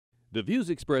The views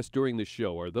expressed during this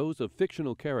show are those of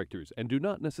fictional characters and do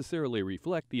not necessarily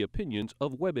reflect the opinions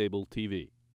of WebAble TV.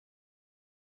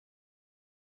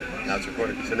 Now it's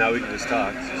recording, so now we can just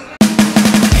talk.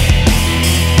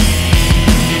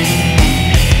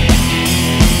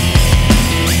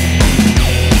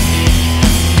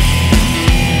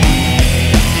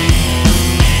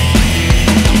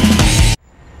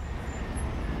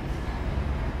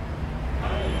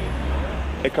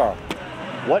 Hey Karl,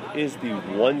 what is the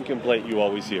one complaint you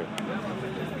always hear?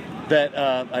 That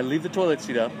I leave the toilet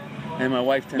seat up, and my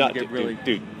wife tends to get really...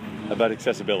 Dude, about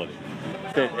accessibility.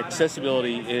 That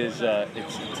accessibility is, it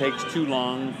takes too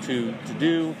long to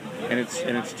do, and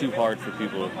it's too hard for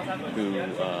people who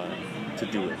to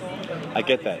do it. I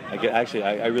get that.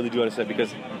 I really do understand,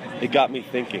 because it got me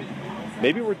thinking.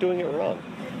 Maybe we're doing it wrong.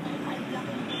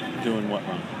 Doing what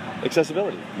wrong?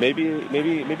 Accessibility. Maybe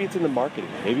it's in the marketing.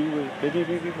 Maybe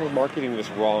we're marketing this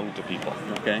wrong to people.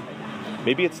 Okay.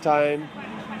 Maybe it's time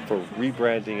for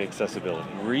rebranding accessibility.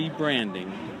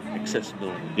 Rebranding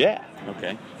accessibility. Yeah.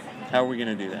 Okay. How are we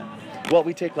going to do that? Well,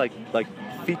 we take like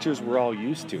features we're all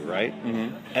used to, right?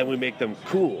 Mm-hmm. And we make them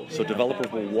cool, so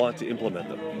developers will want to implement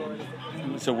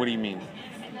them. So what do you mean?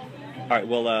 All right.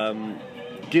 Well,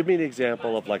 give me an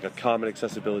example of like a common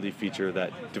accessibility feature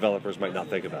that developers might not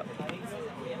think about.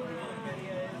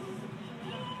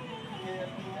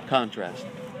 Contrast.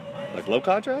 Like low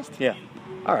contrast? Yeah.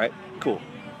 All right, cool.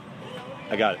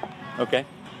 I got it. Okay.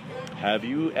 Have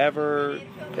you ever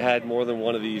had more than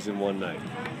one of these in one night?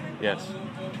 Yes.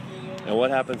 And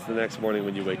what happens the next morning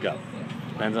when you wake up?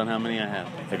 Depends on how many I have.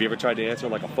 Have you ever tried to answer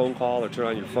like a phone call or turn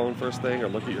on your phone first thing or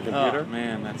look at your computer? Oh,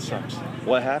 man, that sucks.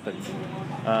 What happens?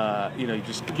 You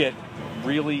just get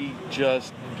really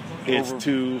just... It's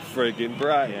too friggin'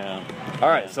 bright. Yeah. All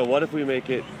right, so what if we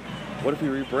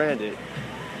rebrand it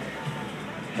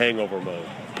hangover mode?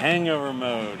 Hangover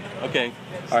mode. Okay.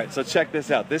 All right, so check this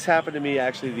out. This happened to me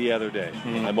actually the other day.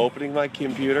 Mm-hmm. I'm opening my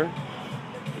computer.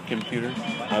 The computer?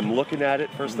 I'm looking at it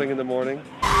first thing in the morning.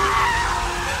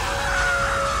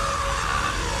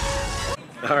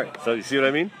 All right, so you see what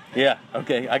I mean? Yeah,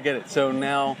 okay, I get it. So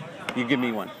now you give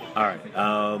me one. All right,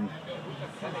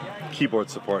 keyboard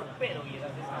support.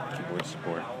 Keyboard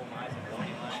support.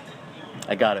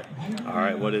 I got it. All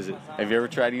right, what is it? Have you ever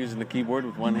tried using the keyboard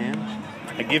with one hand?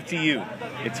 I give to you.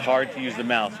 It's hard to use the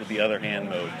mouse with the other hand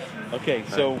mode. Okay,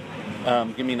 so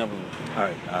give me another one. All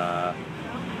right.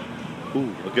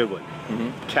 Ooh, a good one.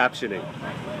 Mm-hmm. Captioning.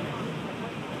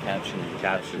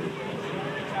 Captioning.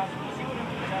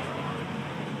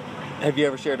 Have you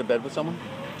ever shared a bed with someone?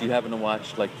 Do you happen to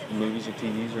watch like movies or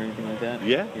TVs or anything like that?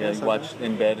 Yeah. Yeah, you watch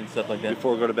in bed and stuff like that?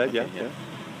 Before we go to bed, okay, yeah.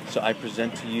 So I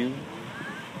present to you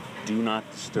do not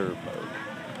disturb mode.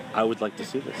 I would like to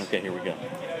see this. Okay, here we go.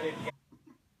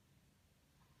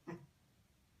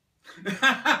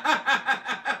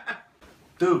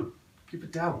 Dude, keep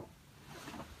it down.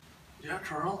 Yeah,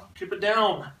 Karl, keep it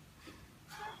down.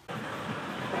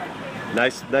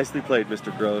 Nicely played,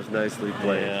 Mr. Groves. Nicely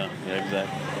played. Yeah,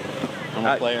 exactly. I'm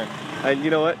a player. And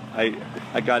you know what?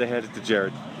 I gotta hand it to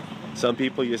Jared. Some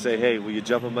people you say, hey, will you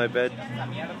jump on my bed?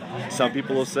 Some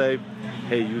people will say,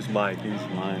 hey, use mine. Use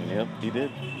mine. Yep, he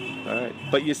did. All right.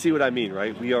 But you see what I mean,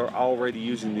 right? We are already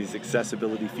using these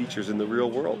accessibility features in the real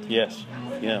world. Yes.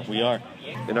 Yeah, we are.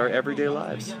 In our everyday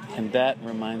lives. And that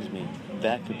reminds me,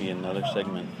 that could be another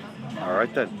segment. All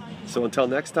right then. So until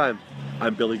next time,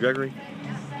 I'm Billy Gregory.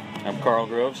 I'm Karl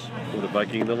Groves. With the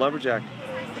Viking and the Lumberjack.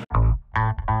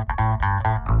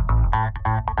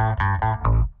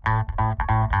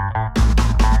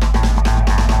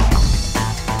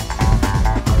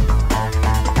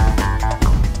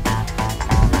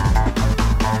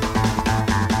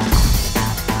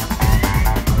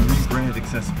 Rebrand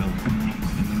accessibility.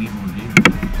 And we need more games.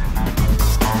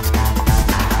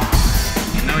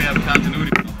 And now we have a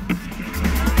continuity problem.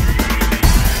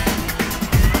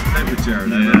 With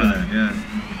Jared, I remember that. Yeah.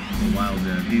 A wild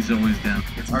Jared. He's always down.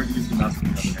 It's hard to use the mouse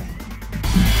with the other hand.